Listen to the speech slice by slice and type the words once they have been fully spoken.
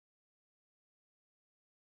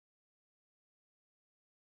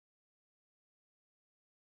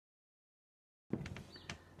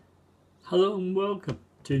Hello and welcome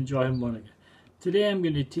to Enjoy Harmonica. Today I'm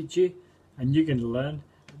going to teach you, and you're going to learn,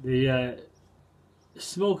 the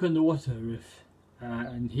Smoke on the Water riff.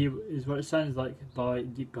 And here is what it sounds like by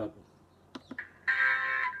Deep Purple.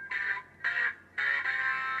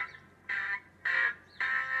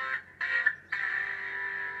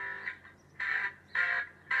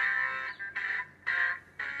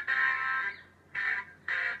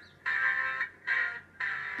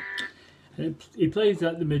 He plays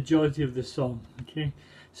that the majority of the song. Okay,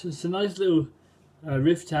 so it's a nice little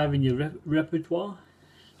riff to have in your repertoire,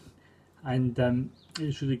 and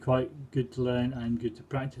it's really quite good to learn and good to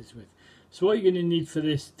practice with. So what you're going to need for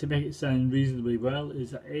this to make it sound reasonably well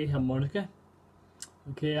is a harmonica.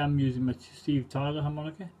 Okay, I'm using my Steve Tyler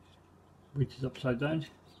harmonica, which is upside down.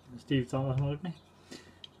 Steve Tyler harmonica.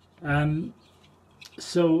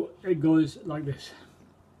 So it goes like this.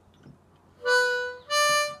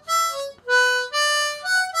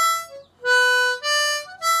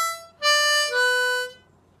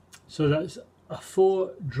 So that's a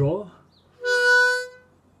 4 draw,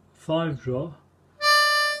 5 draw,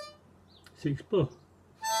 6 blow.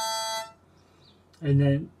 And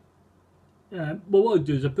then, what I'll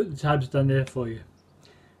do is I'll put the tabs down there for you.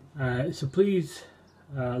 So please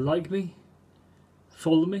like me,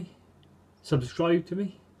 follow me, subscribe to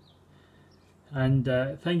me, and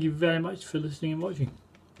thank you very much for listening and watching.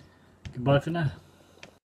 Goodbye for now.